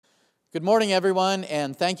Good morning, everyone,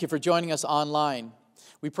 and thank you for joining us online.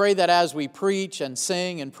 We pray that as we preach and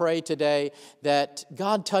sing and pray today, that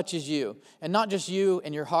God touches you, and not just you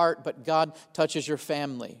and your heart, but God touches your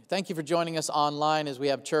family. Thank you for joining us online as we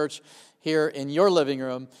have church here in your living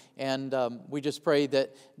room, and we just pray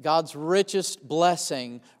that God's richest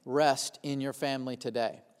blessing rest in your family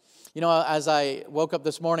today. You know, as I woke up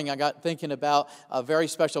this morning, I got thinking about a very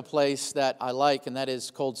special place that I like, and that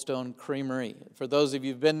is Cold Stone Creamery. For those of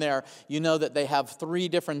you who've been there, you know that they have 3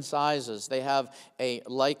 different sizes. They have a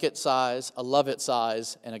like-it size, a love-it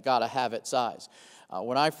size, and a gotta-have-it size.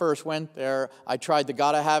 When I first went there, I tried the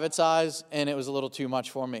gotta-have-it size, and it was a little too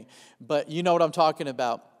much for me. But you know what I'm talking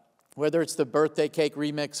about. Whether it's the birthday cake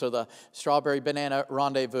remix or the strawberry banana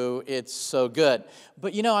rendezvous, it's so good.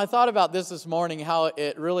 But you know, I thought about this morning, how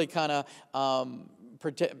it really kind of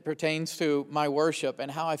pertains to my worship and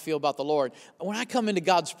how I feel about the Lord. When I come into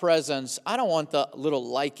God's presence, I don't want the little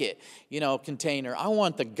like it, container. I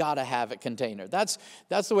want the gotta have it container. That's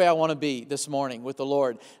the way I want to be this morning with the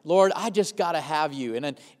Lord. Lord, I just gotta have you.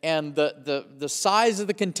 And the size of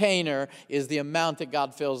the container is the amount that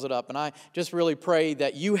God fills it up. And I just really pray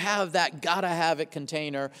that you have that gotta have it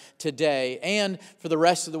container today and for the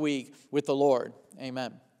rest of the week with the Lord.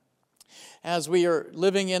 Amen. As we are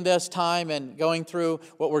living in this time and going through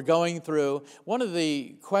what we're going through, one of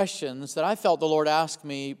the questions that I felt the Lord asked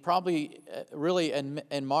me probably really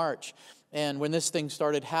in March, and when this thing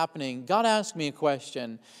started happening, God asked me a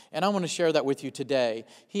question, and I want to share that with you today.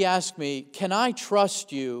 He asked me, can I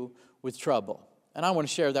trust you with trouble? And I want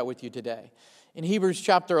to share that with you today. In Hebrews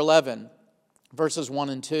chapter 11, verses 1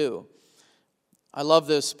 and 2, I love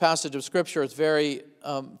this passage of Scripture. It's very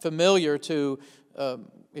familiar to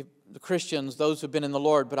the Christians, those who've been in the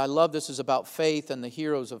Lord, but I love this is about faith and the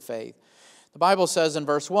heroes of faith. The Bible says in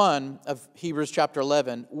verse 1 of Hebrews chapter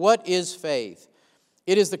 11, what is faith?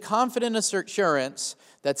 It is the confident assurance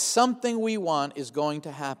that something we want is going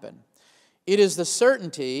to happen. It is the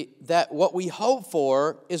certainty that what we hope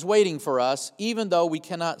for is waiting for us, even though we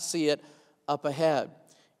cannot see it up ahead.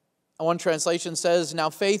 One translation says, now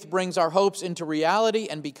faith brings our hopes into reality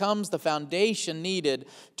and becomes the foundation needed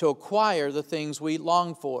to acquire the things we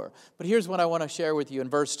long for. But here's what I want to share with you in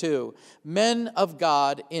verse 2. Men of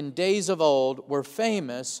God in days of old were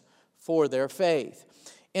famous for their faith.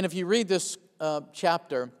 And if you read this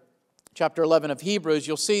chapter 11 of Hebrews,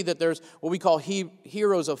 you'll see that there's what we call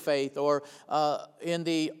heroes of faith, or in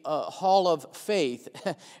the hall of faith,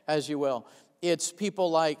 as you will. It's people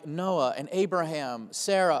like Noah and Abraham,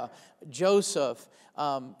 Sarah, Joseph,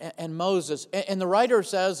 and Moses. And the writer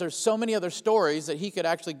says there's so many other stories that he could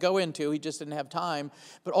actually go into. He just didn't have time.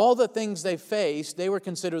 But all the things they faced, they were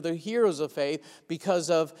considered the heroes of faith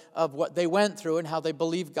because of what they went through and how they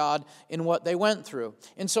believed God in what they went through.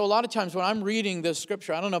 And so a lot of times when I'm reading this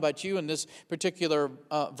scripture, I don't know about you in this particular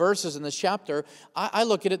verses in this chapter, I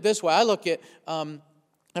look at it this way. I look at...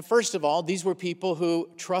 And first of all, these were people who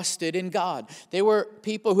trusted in God. They were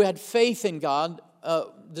people who had faith in God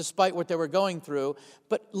despite what they were going through.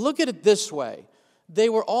 But look at it this way. They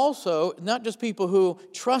were also not just people who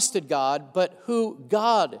trusted God, but who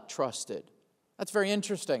God trusted. That's very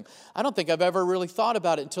interesting. I don't think I've ever really thought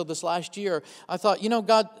about it until this last year. I thought,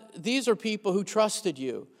 God, these are people who trusted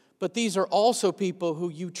you. But these are also people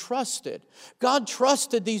who you trusted. God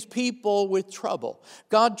trusted these people with trouble.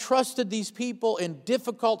 God trusted these people in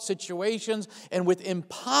difficult situations and with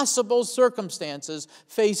impossible circumstances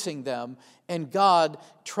facing them. And God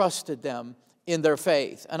trusted them in their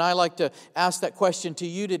faith. And I like to ask that question to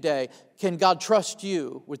you today. Can God trust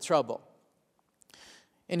you with trouble?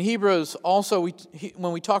 In Hebrews, also,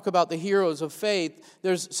 when we talk about the heroes of faith,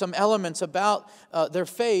 there's some elements about their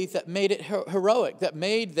faith that made it heroic, that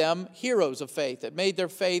made them heroes of faith, that made their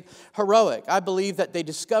faith heroic. I believe that they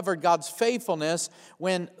discovered God's faithfulness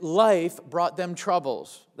when life brought them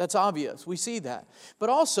troubles. That's obvious. We see that. But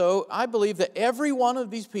also, I believe that every one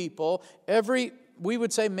of these people, we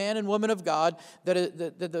would say man and woman of God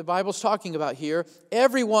that the Bible's talking about here,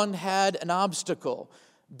 everyone had an obstacle.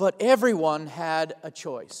 But everyone had a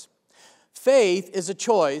choice. Faith is a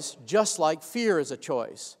choice, just like fear is a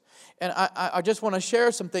choice. And I just want to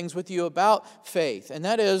share some things with you about faith. And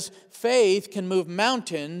that is, faith can move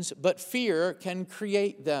mountains, but fear can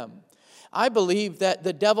create them. I believe that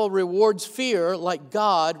the devil rewards fear like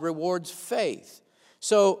God rewards faith.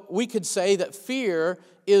 So we could say that fear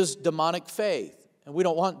is demonic faith, and we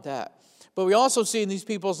don't want that. But we also see in these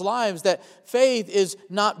people's lives that faith is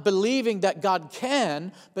not believing that God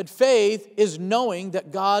can, but faith is knowing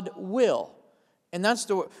that God will. And that's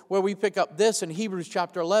where we pick up this in Hebrews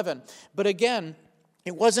chapter 11. But again,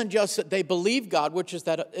 It wasn't just that they believed God, which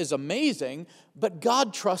is amazing, but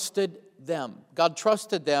God trusted them. God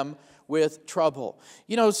trusted them with trouble.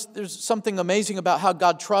 You know, there's something amazing about how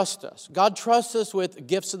God trusts us. God trusts us with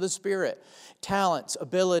gifts of the Spirit, talents,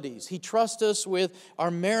 abilities. He trusts us with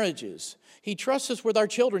our marriages. He trusts us with our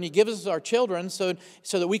children. He gives us our children so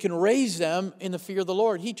that we can raise them in the fear of the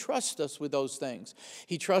Lord. He trusts us with those things.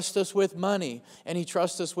 He trusts us with money, and He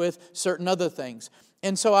trusts us with certain other things.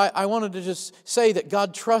 And so I wanted to just say that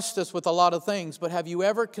God trusts us with a lot of things, but have you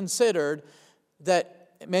ever considered that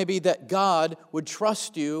maybe that God would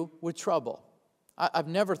trust you with trouble? I've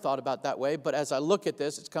never thought about that way, but as I look at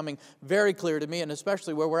this, it's coming very clear to me, and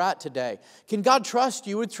especially where we're at today. Can God trust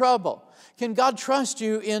you with trouble? Can God trust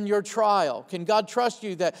you in your trial? Can God trust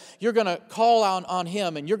you that you're going to call on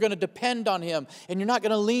Him, and you're going to depend on Him, and you're not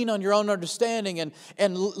going to lean on your own understanding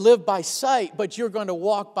and live by sight, but you're going to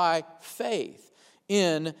walk by faith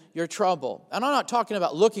in your trouble? And I'm not talking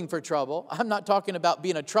about looking for trouble. I'm not talking about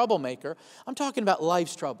being a troublemaker. I'm talking about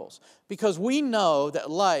life's troubles, because we know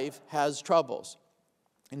that life has troubles.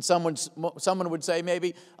 And someone would say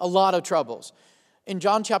maybe a lot of troubles. In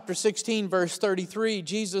John chapter 16, verse 33,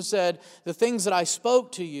 Jesus said, "The things that I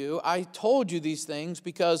spoke to you, I told you these things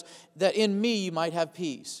because that in me you might have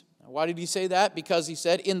peace." Why did He say that? Because He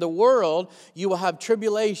said, "In the world you will have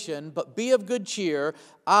tribulation, but be of good cheer.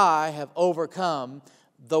 I have overcome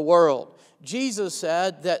the world." Jesus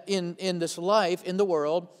said that in this life, in the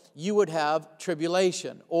world, you would have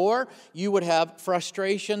tribulation, or you would have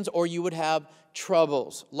frustrations, or you would have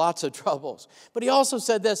troubles, lots of troubles. But He also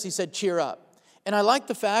said this, He said, "Cheer up." And I like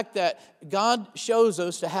the fact that God shows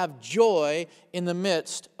us to have joy in the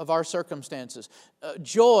midst of our circumstances.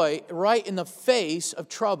 Joy right in the face of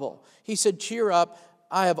trouble. He said, "Cheer up,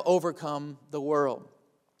 I have overcome the world."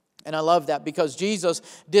 And I love that, because Jesus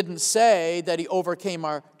didn't say that He overcame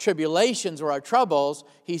our tribulations or our troubles.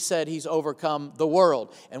 He said He's overcome the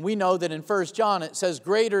world. And we know that in 1 John it says,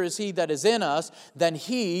 "Greater is He that is in us than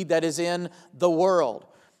he that is in the world."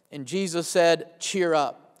 And Jesus said, "Cheer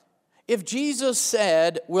up." If Jesus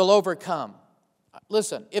said we'll overcome,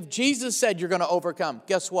 listen, if Jesus said you're going to overcome,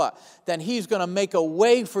 guess what? Then He's going to make a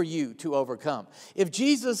way for you to overcome. If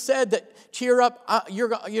Jesus said that, "Cheer up,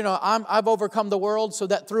 I've overcome the world so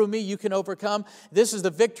that through me you can overcome. This is the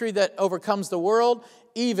victory that overcomes the world,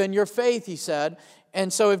 even your faith," He said.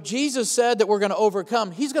 And so if Jesus said that we're going to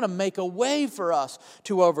overcome, He's going to make a way for us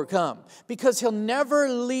to overcome, because He'll never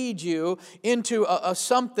lead you into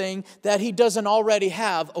something that He doesn't already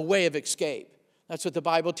have a way of escape. That's what the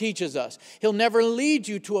Bible teaches us. He'll never lead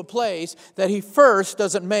you to a place that He first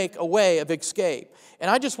doesn't make a way of escape. And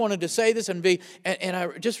I just wanted to say this and I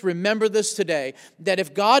just remember this today, that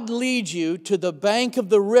if God leads you to the bank of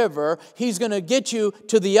the river, He's going to get you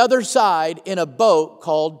to the other side in a boat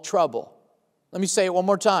called trouble. Let me say it one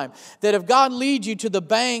more time. That if God leads you to the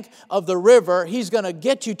bank of the river, He's going to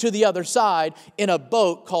get you to the other side in a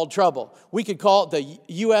boat called trouble. We could call it the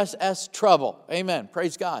USS Trouble. Amen.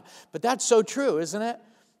 Praise God. But that's so true, isn't it?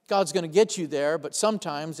 God's going to get you there, but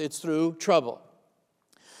sometimes it's through trouble.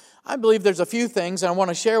 I believe there's a few things I want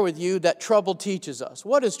to share with you that trouble teaches us.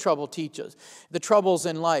 What does trouble teach us? The troubles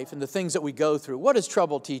in life and the things that we go through. What does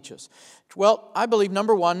trouble teach us? Well, I believe,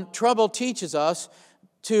 number one, trouble teaches us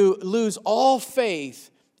to lose all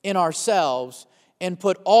faith in ourselves and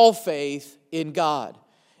put all faith in God.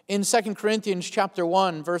 In 2 Corinthians chapter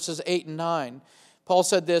 1, verses 8 and 9, Paul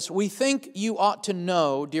said this, "We think you ought to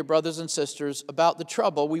know, dear brothers and sisters, about the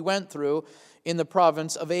trouble we went through in the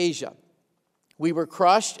province of Asia. We were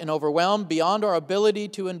crushed and overwhelmed beyond our ability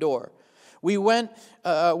to endure. We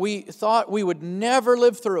thought we would never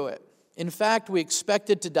live through it. In fact, we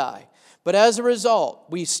expected to die. But as a result,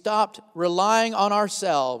 we stopped relying on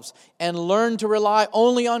ourselves and learned to rely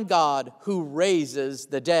only on God who raises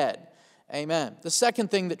the dead." Amen. The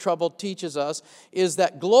second thing that trouble teaches us is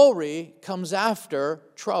that glory comes after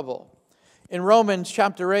trouble. In Romans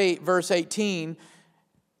chapter 8, verse 18,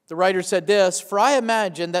 the writer said this, "For I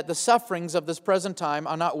imagine that the sufferings of this present time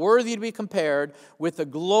are not worthy to be compared with the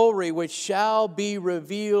glory which shall be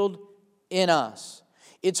revealed in us."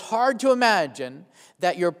 It's hard to imagine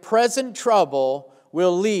that your present trouble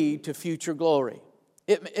will lead to future glory.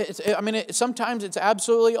 Sometimes it's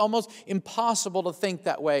absolutely almost impossible to think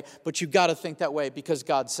that way, but you've got to think that way because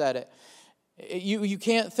God said it. You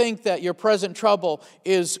can't think that your present trouble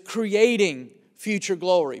is creating future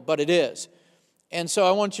glory, but it is. And so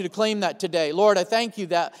I want you to claim that today. Lord, I thank you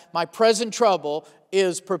that my present trouble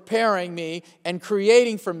is preparing me and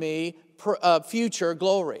creating for me future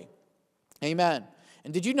glory. Amen.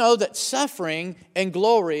 And did you know that suffering and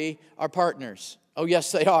glory are partners? Oh,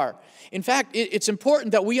 yes, they are. In fact, it's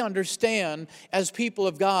important that we understand as people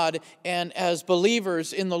of God and as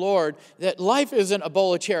believers in the Lord that life isn't a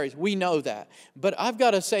bowl of cherries. We know that. But I've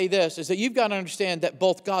got to say this, is that you've got to understand that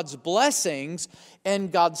both God's blessings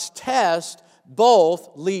and God's test both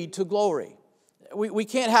lead to glory. We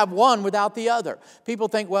can't have one without the other. People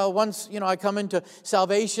think, well, once I come into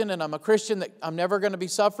salvation and I'm a Christian, that I'm never going to be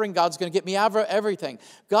suffering. God's going to get me out of everything.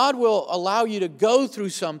 God will allow you to go through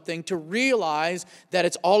something to realize that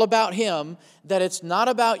it's all about Him, that it's not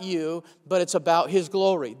about you, but it's about His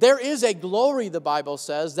glory. There is a glory, the Bible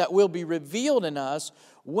says, that will be revealed in us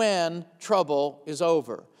when trouble is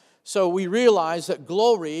over. So we realize that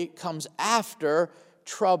glory comes after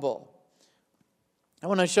trouble. I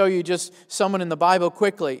want to show you just someone in the Bible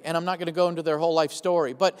quickly, and I'm not going to go into their whole life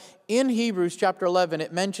story. But in Hebrews chapter 11,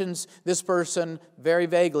 it mentions this person very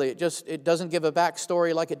vaguely. It doesn't give a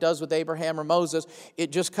backstory like it does with Abraham or Moses.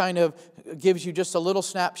 It just kind of gives you just a little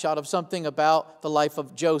snapshot of something about the life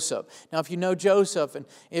of Joseph. Now, if you know Joseph, and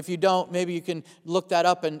if you don't, maybe you can look that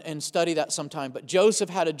up and study that sometime. But Joseph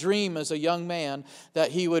had a dream as a young man that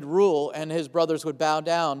he would rule and his brothers would bow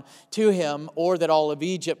down to him, or that all of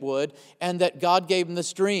Egypt would, and that God gave him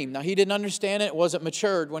this dream. Now, he didn't understand it. It wasn't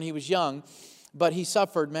matured when he was young, but he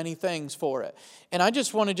suffered many things for it. And I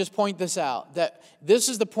just want to point this out, that this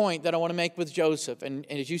is the point that I want to make with Joseph, and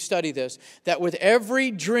as you study this, that with every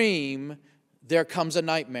dream, there comes a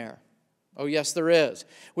nightmare. Oh, yes, there is.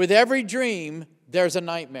 With every dream, there's a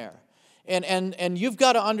nightmare. And you've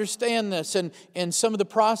got to understand this, and some of the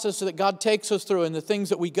process that God takes us through and the things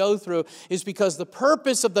that we go through is because the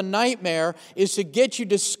purpose of the nightmare is to get you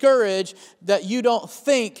discouraged that you don't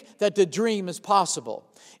think that the dream is possible.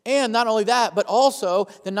 And not only that, but also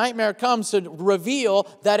the nightmare comes to reveal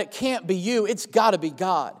that it can't be you, it's got to be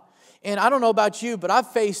God. And I don't know about you, but I've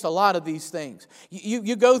faced a lot of these things.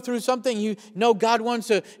 You go through something, you know God wants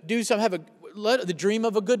to do something, the dream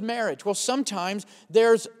of a good marriage. Well, sometimes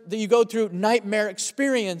you go through nightmare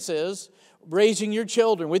experiences, raising your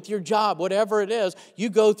children, with your job, whatever it is. You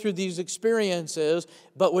go through these experiences,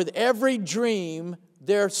 but with every dream,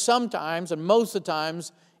 there sometimes, and most of the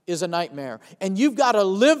times, is a nightmare. And you've got to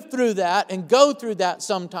live through that and go through that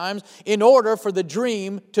sometimes in order for the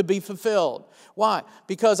dream to be fulfilled. Why?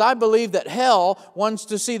 Because I believe that hell wants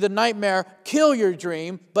to see the nightmare kill your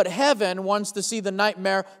dream, but heaven wants to see the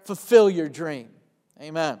nightmare fulfill your dream.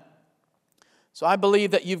 Amen. So I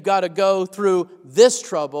believe that you've got to go through this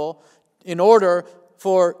trouble in order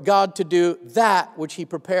for God to do that which He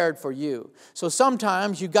prepared for you. So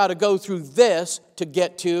sometimes you've got to go through this to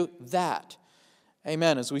get to that.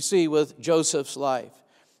 Amen, as we see with Joseph's life.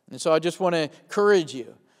 And so I just want to encourage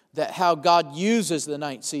you that how God uses the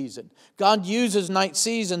night season. God uses night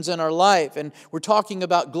seasons in our life, and we're talking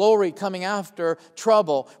about glory coming after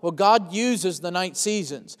trouble. Well, God uses the night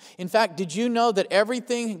seasons. In fact, did you know that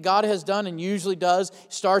everything God has done and usually does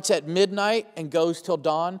starts at midnight and goes till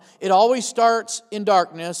dawn? It always starts in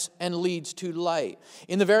darkness and leads to light.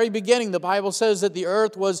 In the very beginning, the Bible says that the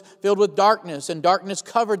earth was filled with darkness, and darkness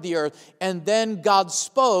covered the earth, and then God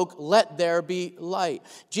spoke, "Let there be light."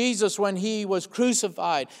 Jesus, when He was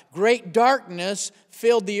crucified, great darkness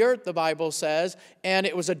filled the earth, the Bible says, and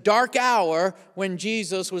it was a dark hour when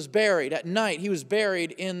Jesus was buried. At night, He was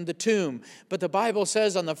buried in the tomb. But the Bible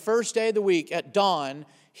says on the first day of the week, at dawn,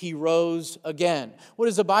 He rose again. What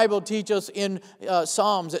does the Bible teach us in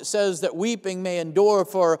Psalms? It says that weeping may endure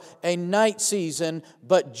for a night season,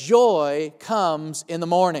 but joy comes in the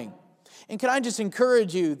morning. And can I just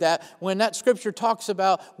encourage you that when that scripture talks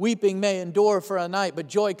about weeping may endure for a night, but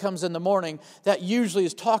joy comes in the morning, that usually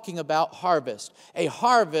is talking about harvest. A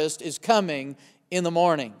harvest is coming in the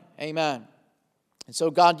morning. Amen. And so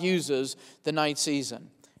God uses the night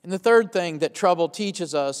season. And the third thing that trouble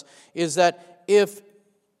teaches us is that if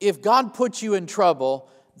God puts you in trouble,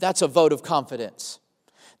 that's a vote of confidence.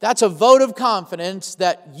 That's a vote of confidence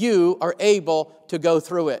that you are able to go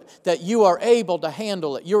through it, that you are able to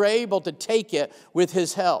handle it. You're able to take it with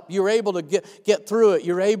His help. You're able to get through it.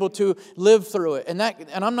 You're able to live through it. And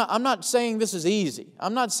I'm not saying this is easy.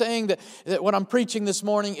 I'm not saying that what I'm preaching this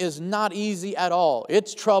morning is not easy at all.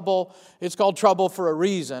 It's trouble. It's called trouble for a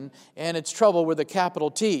reason, and it's trouble with a capital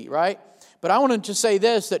T, right? But I wanted to say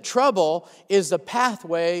this, that trouble is the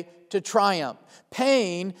pathway to triumph.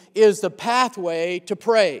 Pain is the pathway to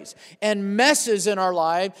praise. And messes in our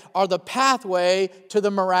life are the pathway to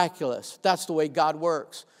the miraculous. That's the way God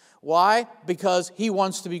works. Why? Because He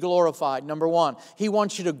wants to be glorified, number one. He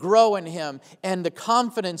wants you to grow in Him and the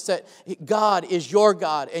confidence that God is your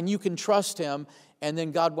God and you can trust Him. And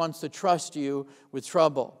then God wants to trust you with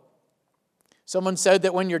trouble. Someone said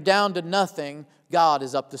that when you're down to nothing, God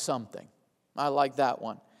is up to something. I like that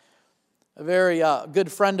one. A very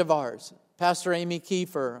good friend of ours, Pastor Amy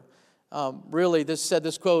Kiefer, really said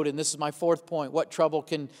this quote, and this is my fourth point, what trouble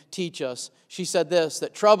can teach us. She said this,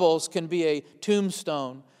 that troubles can be a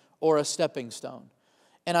tombstone or a stepping stone.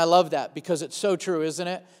 And I love that because it's so true, isn't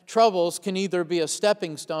it? Troubles can either be a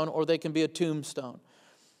stepping stone or they can be a tombstone.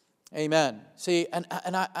 Amen. See, and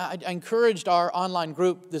I encouraged our online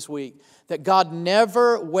group this week that God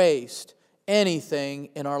never wastes anything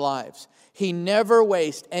in our lives. He never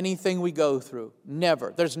wastes anything we go through.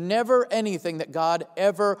 Never. There's never anything that God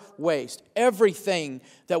ever wastes. Everything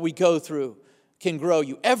that we go through can grow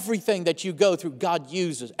you. Everything that you go through, God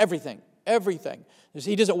uses. Everything. Everything.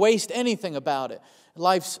 He doesn't waste anything about it.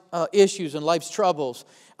 Life's issues and life's troubles.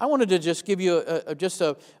 I wanted to just give you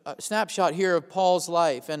a snapshot here of Paul's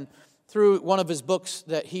life and through one of his books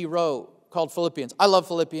that he wrote called Philippians. I love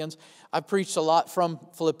Philippians. I've preached a lot from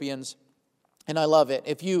Philippians, and I love it.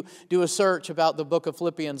 If you do a search about the book of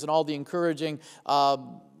Philippians and all the encouraging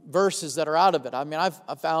verses that are out of it, I mean,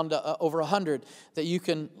 I've found over 100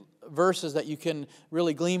 verses that you can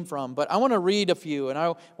really glean from. But I want to read a few, and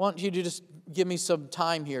I want you to just give me some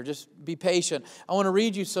time here. Just be patient. I want to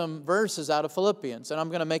read you some verses out of Philippians, and I'm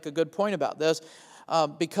going to make a good point about this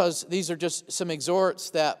because these are just some exhorts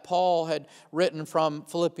that Paul had written from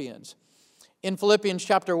Philippians. In Philippians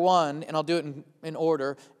chapter 1, and I'll do it in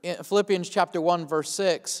order, in Philippians chapter 1, verse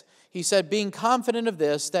 6, he said, being confident of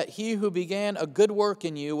this, that he who began a good work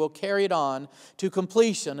in you will carry it on to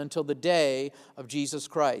completion until the day of Jesus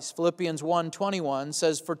Christ. Philippians 1:21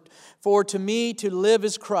 says, For to me to live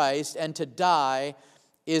is Christ, and to die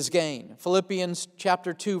is gain. Philippians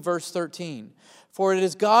chapter 2, verse 13. For it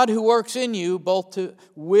is God who works in you both to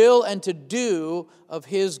will and to do of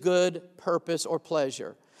his good purpose or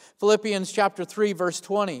pleasure. Philippians chapter 3, verse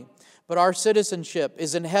 20. But our citizenship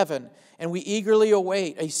is in heaven, and we eagerly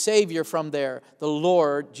await a Savior from there, the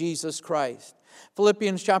Lord Jesus Christ.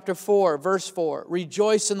 Philippians chapter 4, verse 4.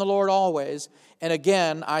 Rejoice in the Lord always, and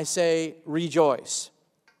again I say rejoice.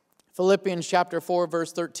 Philippians chapter 4,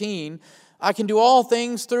 verse 13. I can do all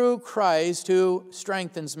things through Christ who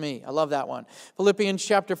strengthens me. I love that one. Philippians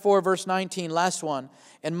chapter 4, verse 19, last one.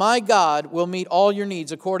 And my God will meet all your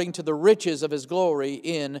needs according to the riches of his glory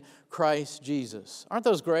in Christ Jesus. Aren't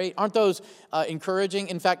those great? Aren't those encouraging?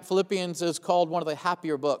 In fact, Philippians is called one of the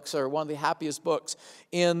happier books, or one of the happiest books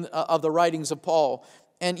of the writings of Paul.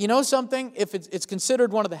 And you know something? If it's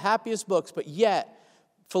considered one of the happiest books, but yet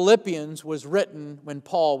Philippians was written when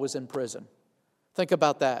Paul was in prison. Think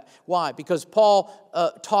about that. Why? Because Paul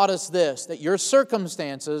taught us this, that your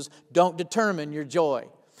circumstances don't determine your joy.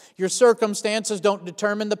 Your circumstances don't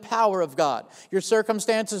determine the power of God. Your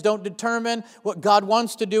circumstances don't determine what God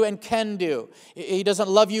wants to do and can do. He doesn't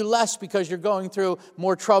love you less because you're going through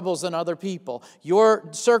more troubles than other people. Your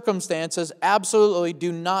circumstances absolutely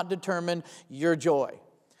do not determine your joy.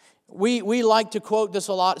 We like to quote this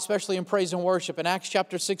a lot, especially in praise and worship. In Acts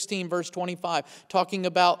chapter 16, verse 25, talking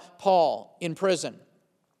about Paul in prison.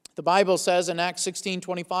 The Bible says in Acts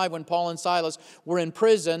 16:25, when Paul and Silas were in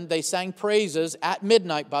prison, they sang praises at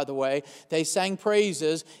midnight, by the way. They sang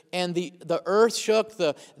praises, and the earth shook,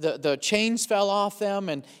 the chains fell off them,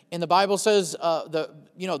 and the Bible says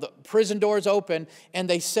the prison doors opened, and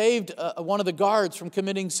they saved one of the guards from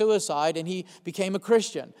committing suicide, and he became a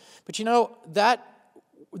Christian. But you know,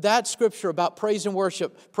 that scripture about praise and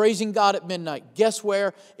worship, praising God at midnight, guess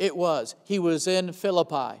where it was? He was in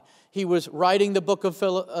Philippi. He was writing the book of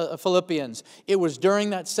Philippians. It was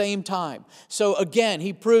during that same time. So again,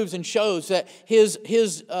 he proves and shows that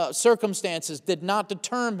his circumstances did not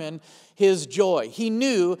determine his joy. He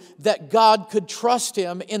knew that God could trust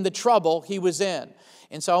him in the trouble he was in.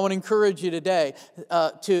 And so I want to encourage you today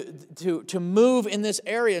to move in this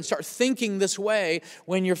area and start thinking this way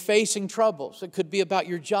when you're facing troubles. It could be about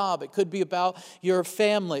your job. It could be about your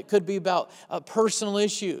family. It could be about personal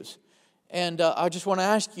issues. And I just want to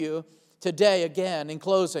ask you today, again, in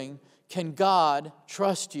closing, can God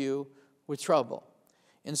trust you with trouble?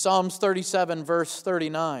 In Psalms 37, verse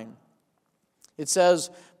 39, it says,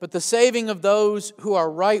 "But the saving of those who are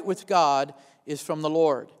right with God is from the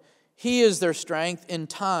Lord. He is their strength in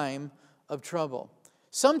time of trouble."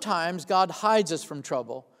 Sometimes God hides us from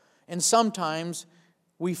trouble, and sometimes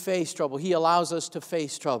we face trouble. He allows us to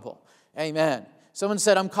face trouble. Amen. Someone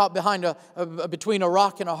said, I'm caught between a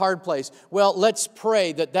rock and a hard place. Well, let's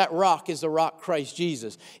pray that rock is the rock Christ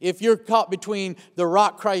Jesus. If you're caught between the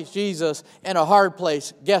rock Christ Jesus and a hard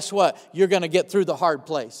place, guess what? You're going to get through the hard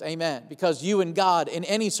place. Amen. Because you and God, in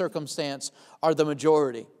any circumstance, are the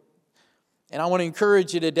majority. And I want to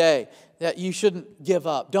encourage you today that you shouldn't give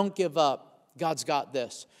up. Don't give up. God's got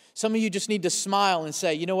this. Some of you just need to smile and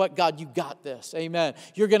say, you know what, God, you got this. Amen.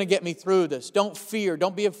 You're going to get me through this. Don't fear.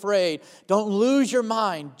 Don't be afraid. Don't lose your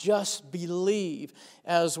mind. Just believe.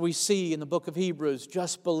 As we see in the book of Hebrews,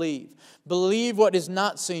 just believe. Believe what is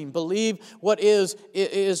not seen. Believe what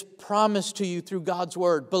is promised to you through God's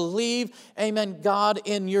word. Believe, amen, God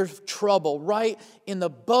in your trouble, right in the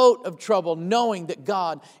boat of trouble, knowing that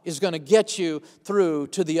God is going to get you through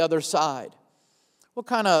to the other side. What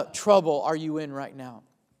kind of trouble are you in right now?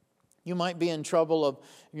 You might be in trouble of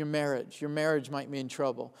your marriage. Your marriage might be in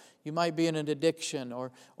trouble. You might be in an addiction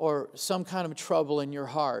or some kind of trouble in your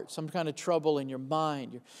heart, some kind of trouble in your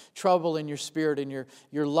mind, your trouble in your spirit, in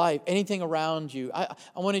your life, anything around you. I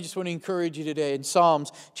want to encourage you today. In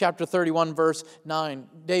Psalms chapter 31, verse 9,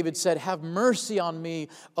 David said, "Have mercy on me,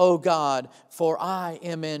 O God, for I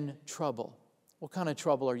am in trouble." What kind of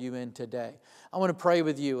trouble are you in today? I want to pray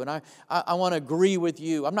with you, and I want to agree with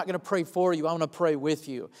you. I'm not going to pray for you. I want to pray with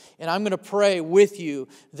you. And I'm going to pray with you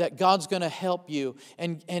that God's going to help you,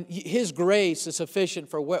 and His grace is sufficient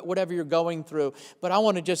for whatever you're going through. But I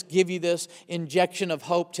want to just give you this injection of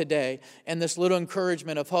hope today, and this little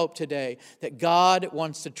encouragement of hope today, that God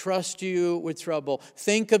wants to trust you with trouble.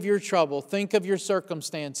 Think of your trouble. Think of your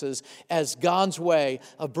circumstances as God's way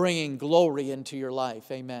of bringing glory into your life.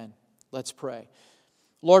 Amen. Let's pray.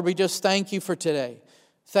 Lord, we just thank you for today.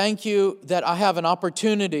 Thank you that I have an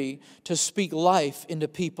opportunity to speak life into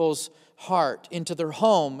people's heart, into their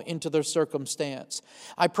home, into their circumstance.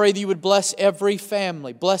 I pray that you would bless every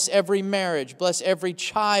family, bless every marriage, bless every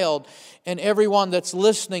child, and everyone that's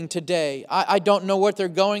listening today. I don't know what they're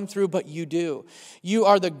going through, but you do. You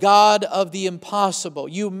are the God of the impossible.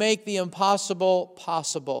 You make the impossible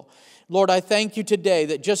possible. Lord, I thank you today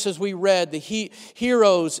that just as we read the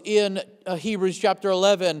heroes in Hebrews chapter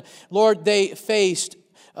 11, Lord, they faced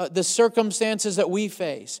the circumstances that we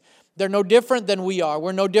face. They're no different than we are.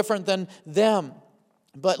 We're no different than them.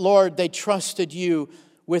 But Lord, they trusted you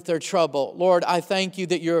with their trouble. Lord, I thank you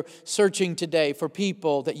that you're searching today for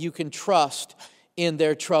people that you can trust in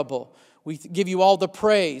their trouble. We give you all the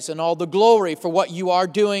praise and all the glory for what you are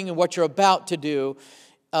doing and what you're about to do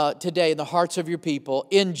today in the hearts of your people.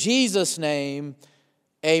 In Jesus' name,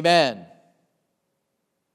 amen.